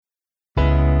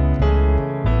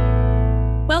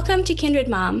Welcome to Kindred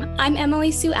Mom. I'm Emily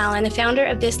Sue Allen, the founder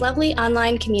of this lovely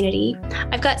online community.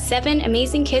 I've got 7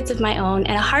 amazing kids of my own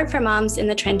and a heart for moms in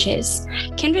the trenches.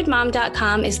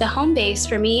 KindredMom.com is the home base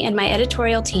for me and my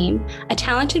editorial team, a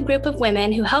talented group of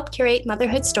women who help curate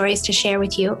motherhood stories to share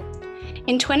with you.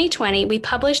 In 2020, we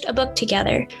published a book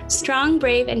together, Strong,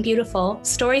 Brave, and Beautiful,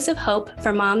 Stories of Hope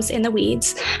for Moms in the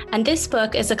Weeds. And this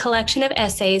book is a collection of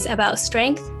essays about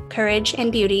strength, courage,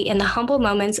 and beauty in the humble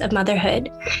moments of motherhood.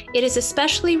 It is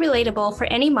especially relatable for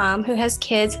any mom who has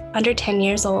kids under 10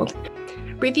 years old.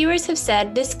 Reviewers have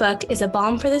said this book is a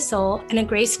balm for the soul and a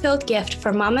grace-filled gift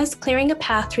for mamas clearing a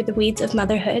path through the weeds of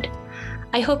motherhood.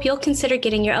 I hope you'll consider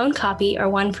getting your own copy or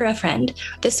one for a friend.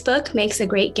 This book makes a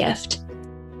great gift.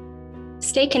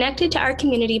 Stay connected to our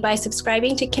community by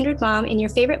subscribing to Kindred Mom in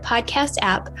your favorite podcast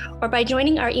app or by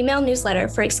joining our email newsletter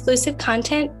for exclusive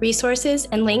content, resources,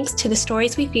 and links to the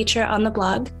stories we feature on the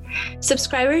blog.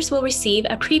 Subscribers will receive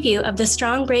a preview of the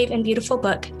Strong, Brave, and Beautiful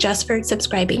book just for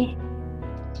subscribing.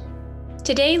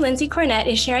 Today, Lindsay Cornett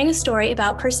is sharing a story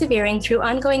about persevering through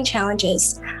ongoing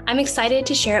challenges. I'm excited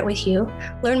to share it with you.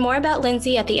 Learn more about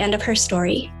Lindsay at the end of her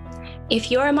story. If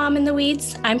you're a mom in the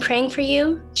weeds, I'm praying for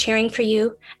you, cheering for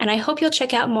you, and I hope you'll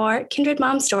check out more Kindred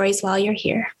Mom stories while you're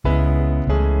here.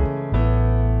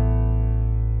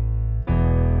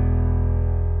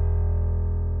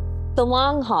 The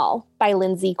Long Haul by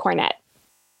Lindsay Cornett.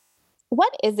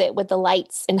 What is it with the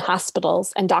lights in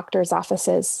hospitals and doctors'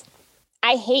 offices?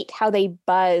 I hate how they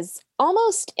buzz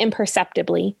almost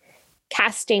imperceptibly,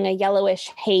 casting a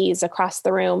yellowish haze across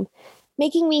the room,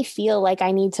 making me feel like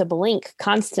I need to blink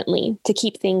constantly to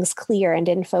keep things clear and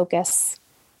in focus.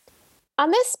 On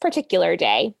this particular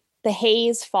day, the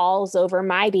haze falls over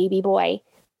my baby boy,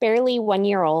 barely 1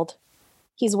 year old.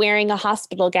 He's wearing a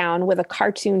hospital gown with a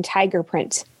cartoon tiger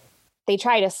print. They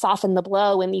try to soften the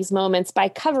blow in these moments by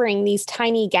covering these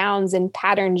tiny gowns in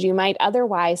patterns you might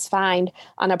otherwise find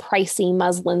on a pricey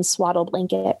muslin swaddle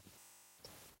blanket.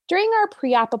 During our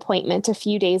pre-op appointment a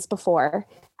few days before,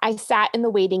 I sat in the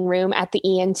waiting room at the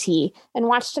ENT and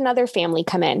watched another family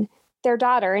come in, their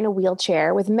daughter in a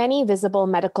wheelchair with many visible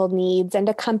medical needs and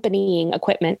accompanying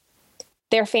equipment.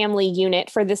 Their family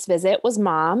unit for this visit was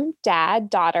mom, dad,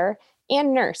 daughter,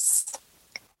 and nurse.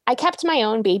 I kept my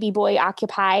own baby boy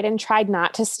occupied and tried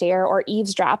not to stare or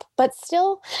eavesdrop, but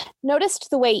still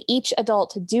noticed the way each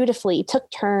adult dutifully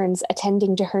took turns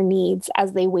attending to her needs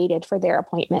as they waited for their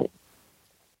appointment.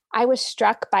 I was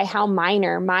struck by how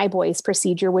minor my boy's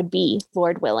procedure would be,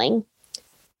 Lord willing.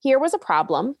 Here was a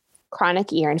problem,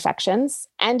 chronic ear infections,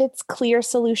 and its clear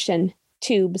solution,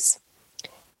 tubes.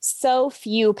 So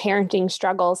few parenting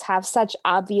struggles have such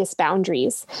obvious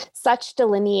boundaries, such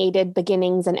delineated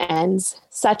beginnings and ends,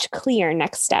 such clear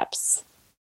next steps.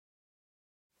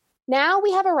 Now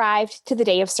we have arrived to the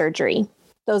day of surgery,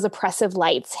 those oppressive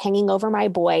lights hanging over my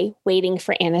boy, waiting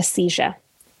for anesthesia.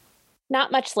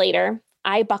 Not much later,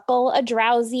 I buckle a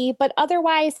drowsy but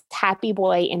otherwise happy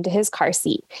boy into his car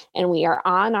seat, and we are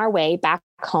on our way back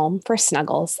home for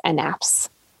snuggles and naps.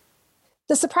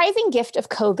 The surprising gift of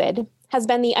COVID has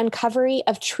been the uncovery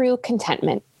of true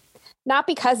contentment, not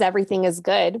because everything is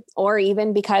good, or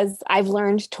even because I've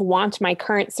learned to want my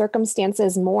current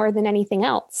circumstances more than anything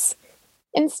else.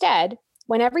 Instead,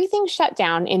 when everything shut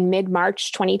down in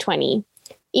mid-March 2020,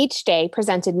 each day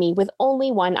presented me with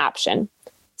only one option: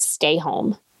 stay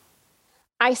home.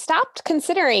 I stopped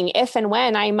considering if and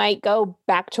when I might go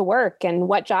back to work and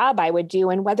what job I would do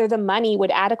and whether the money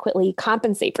would adequately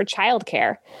compensate for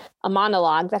childcare, a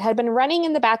monologue that had been running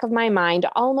in the back of my mind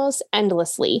almost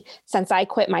endlessly since I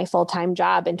quit my full-time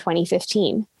job in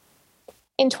 2015.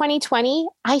 In 2020,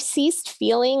 I ceased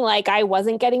feeling like I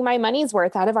wasn't getting my money's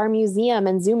worth out of our museum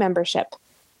and zoo membership.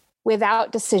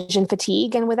 Without decision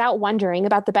fatigue and without wondering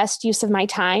about the best use of my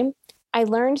time, I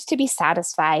learned to be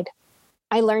satisfied.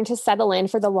 I learned to settle in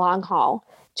for the long haul,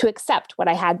 to accept what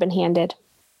I had been handed.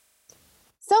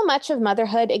 So much of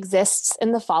motherhood exists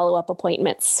in the follow-up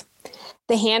appointments.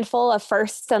 The handful of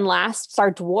firsts and lasts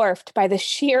are dwarfed by the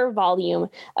sheer volume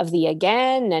of the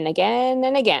again and again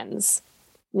and agains.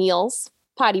 Meals,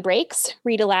 potty breaks,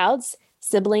 read-alouds,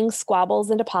 siblings, squabbles,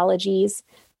 and apologies,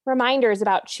 reminders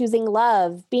about choosing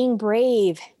love, being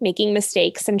brave, making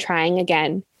mistakes, and trying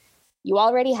again. You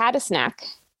already had a snack.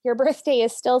 Your birthday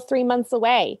is still 3 months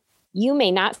away. You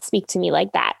may not speak to me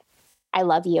like that. I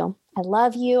love you. I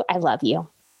love you. I love you.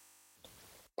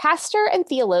 Pastor and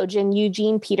theologian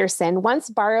Eugene Peterson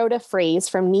once borrowed a phrase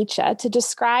from Nietzsche to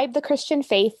describe the Christian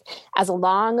faith as a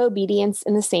long obedience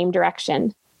in the same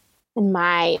direction. And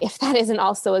my, if that isn't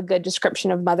also a good description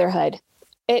of motherhood.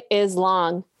 It is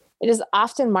long. It is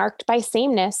often marked by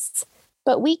sameness,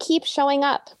 but we keep showing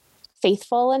up,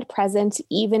 faithful and present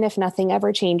even if nothing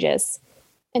ever changes.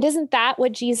 And isn't that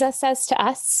what Jesus says to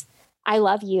us? I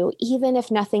love you even if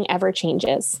nothing ever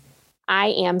changes. I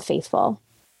am faithful.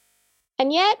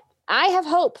 And yet, I have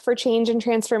hope for change and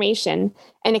transformation,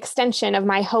 an extension of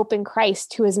my hope in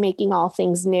Christ who is making all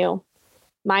things new.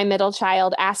 My middle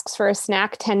child asks for a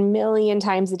snack 10 million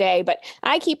times a day, but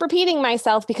I keep repeating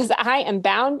myself because I am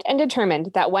bound and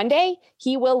determined that one day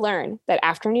he will learn that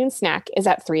afternoon snack is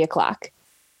at 3:00.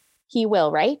 He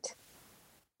will, right?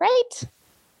 Right?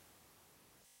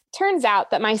 Turns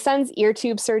out that my son's ear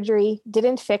tube surgery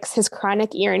didn't fix his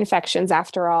chronic ear infections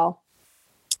after all.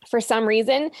 For some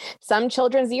reason, some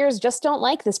children's ears just don't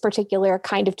like this particular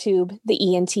kind of tube,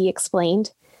 the ENT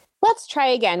explained. Let's try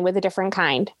again with a different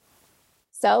kind.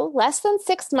 So, less than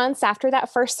 6 months after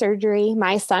that first surgery,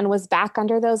 my son was back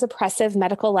under those oppressive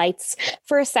medical lights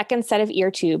for a second set of ear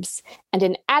tubes and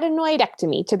an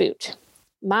adenoidectomy to boot.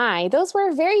 My, those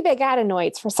were very big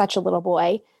adenoids for such a little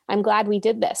boy. I'm glad we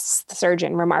did this, the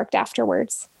surgeon remarked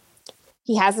afterwards.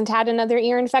 He hasn't had another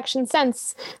ear infection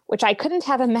since, which I couldn't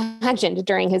have imagined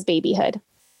during his babyhood.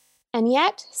 And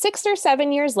yet, 6 or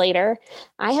 7 years later,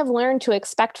 I have learned to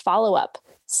expect follow-up,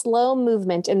 slow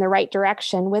movement in the right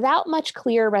direction without much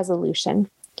clear resolution.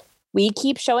 We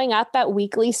keep showing up at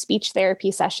weekly speech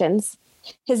therapy sessions.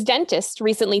 His dentist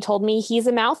recently told me he's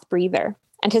a mouth breather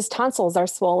and his tonsils are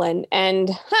swollen.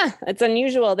 And it's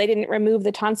unusual they didn't remove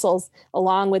the tonsils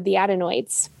along with the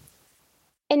adenoids.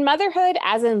 In motherhood,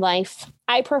 as in life,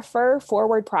 I prefer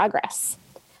forward progress.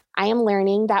 I am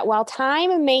learning that while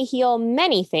time may heal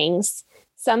many things,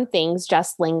 some things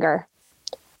just linger.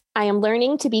 I am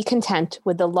learning to be content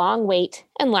with the long wait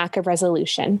and lack of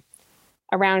resolution.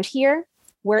 Around here,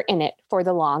 we're in it for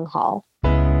the long haul.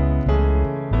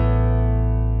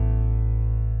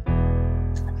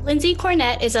 Lindsay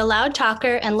Cornett is a loud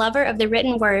talker and lover of the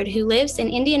written word who lives in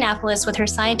Indianapolis with her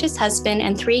scientist husband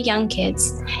and 3 young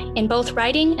kids. In both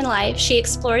writing and life, she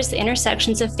explores the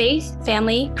intersections of faith,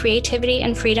 family, creativity,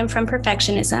 and freedom from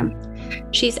perfectionism.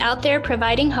 She's out there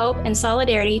providing hope and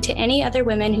solidarity to any other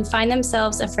women who find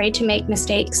themselves afraid to make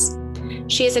mistakes.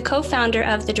 She is a co-founder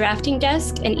of The Drafting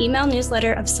Desk, an email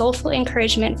newsletter of soulful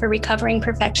encouragement for recovering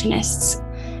perfectionists.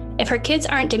 If her kids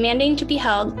aren't demanding to be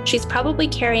held, she's probably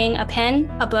carrying a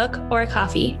pen, a book, or a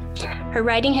coffee. Her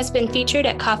writing has been featured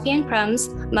at Coffee and Crumbs,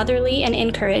 Motherly, and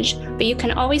Encourage, but you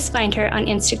can always find her on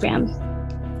Instagram.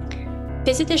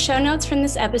 Visit the show notes from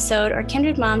this episode or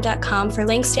kindredmom.com for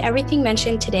links to everything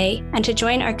mentioned today and to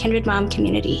join our Kindred Mom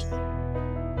community.